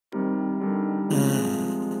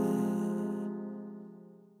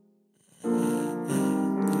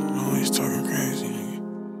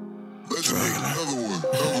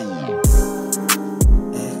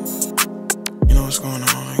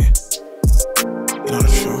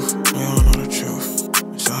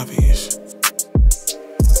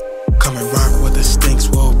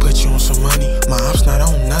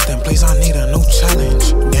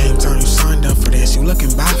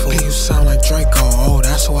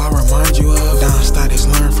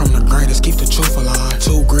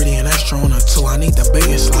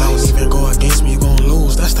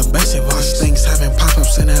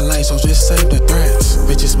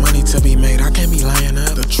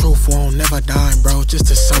just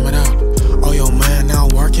to sum it up. Oh, your man now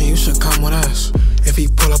working, you should come with us. If he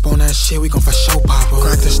pull up on that shit, we gon' for sure pop up.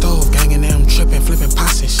 Crack the stove, gangin' them, trippin', flippin'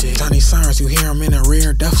 pots and shit. Johnny Sirens, you hear him in the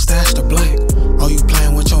rear, Duff stash the blade. Oh, you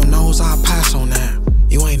playin' with your nose, I'll pass on that.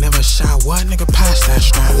 You ain't never shot what, nigga, pass that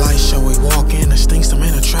strap. Light show, we walk in, the stinks, some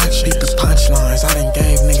attractions. Beat the punchlines, I done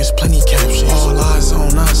gave niggas plenty captions. All eyes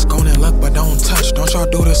on us, gon' and look but don't touch. Don't y'all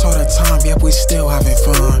do this all the time, yep, we still having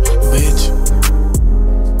fun, bitch.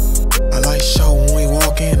 I light show when we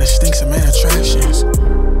walk in, the stinks, some attractions.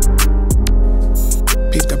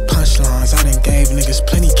 Beat the punchlines, I done gave niggas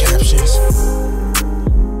plenty captions.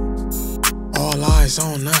 All eyes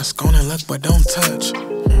on us, gon' and look but don't touch.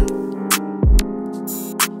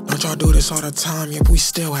 Don't y'all do this all the time, yep, we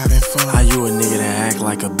still having fun. How you a nigga that act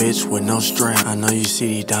like a bitch with no strap? I know you see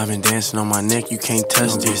these diamond dancing on my neck, you can't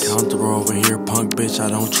touch this. Comfortable over here, punk bitch, I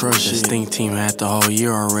don't trust this. Stink team had the whole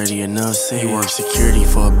year already, enough said. He worked security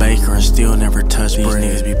for a baker and still never touched bread.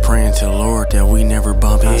 These niggas be praying to the Lord that we never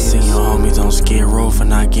bump heads. I seen your homies on Skid Row for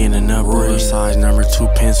not getting enough ruler size number 2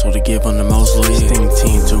 pencil to give them the most lead. Stink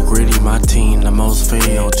team too gritty, my team the most fed.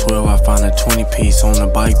 No 12, I found a 20 piece on the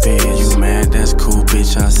bike bed. You mad, that's cool,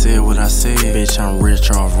 bitch, I said what I said. Bitch, I'm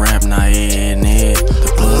rich off rap, not Ed and Ed.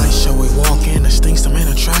 The light show, we walk in, the stinks, some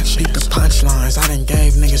attractions. Beat the punchlines, I done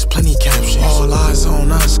gave niggas plenty captions. All eyes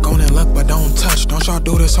on us, gon' and look but don't touch. Don't y'all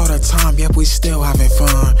do this all the time, yep, we still having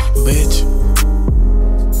fun, bitch.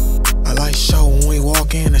 I light show when we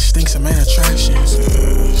walk in, the stinks, some attractions.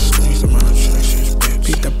 Stinks, some attractions, bitch.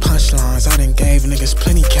 Beat the punchlines, I done gave niggas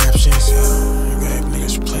plenty captions. Gave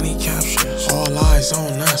niggas plenty captions. All eyes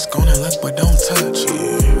on us, gon' and look but don't touch.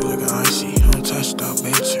 Lookin' icy, untouched up,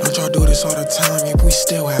 bitch. Don't y'all do this all the time, yep, we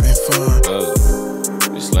still having fun.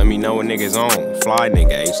 Just let me know when niggas on. Fly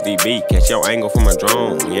nigga, HDB, catch your angle from a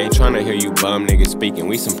drone. We ain't tryna hear you bum niggas speaking,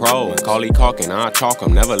 we some pros. Call he caulking, I chalk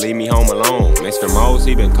him, never leave me home alone. Mr. Mose,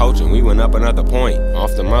 he been coaching, we went up another point.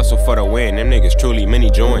 Off the muscle for the win, them niggas truly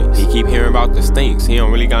mini joints. He keep hearing about the stinks, he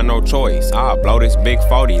don't really got no choice. I'll blow this big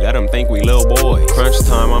 40, let him think we little boys. Crunch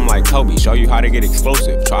time, I'm like Kobe, show you how to get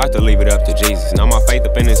explosive. Tried to leave it up to Jesus, now my faith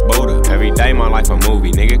up in this Buddha. Every day my life a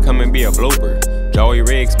movie, nigga come and be a blooper. Joey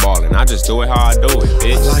Riggs ballin', I just do it how I do it,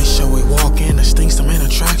 bitch. A light show, we walk in, the stinks, some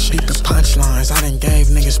attractions. Beat the punchlines, I done gave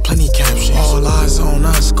niggas plenty captions. All eyes on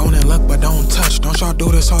us, gon' and look but don't touch. Don't y'all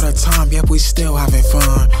do this all the time, yep, we still having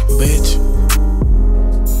fun, bitch.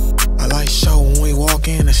 A light show when we walk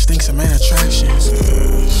in, the stinks, some attractions.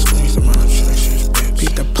 Stinks, some attractions, bitch.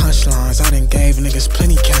 Beat the punchlines, I done gave niggas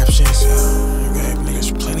plenty captions. Gave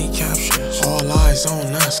niggas plenty captions. All eyes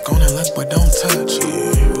on us, gon' and look but don't touch.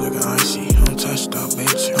 Lookin' icy, untouched up,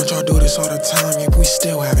 bitch. Don't y'all do this all the time, yep, we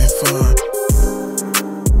still having fun.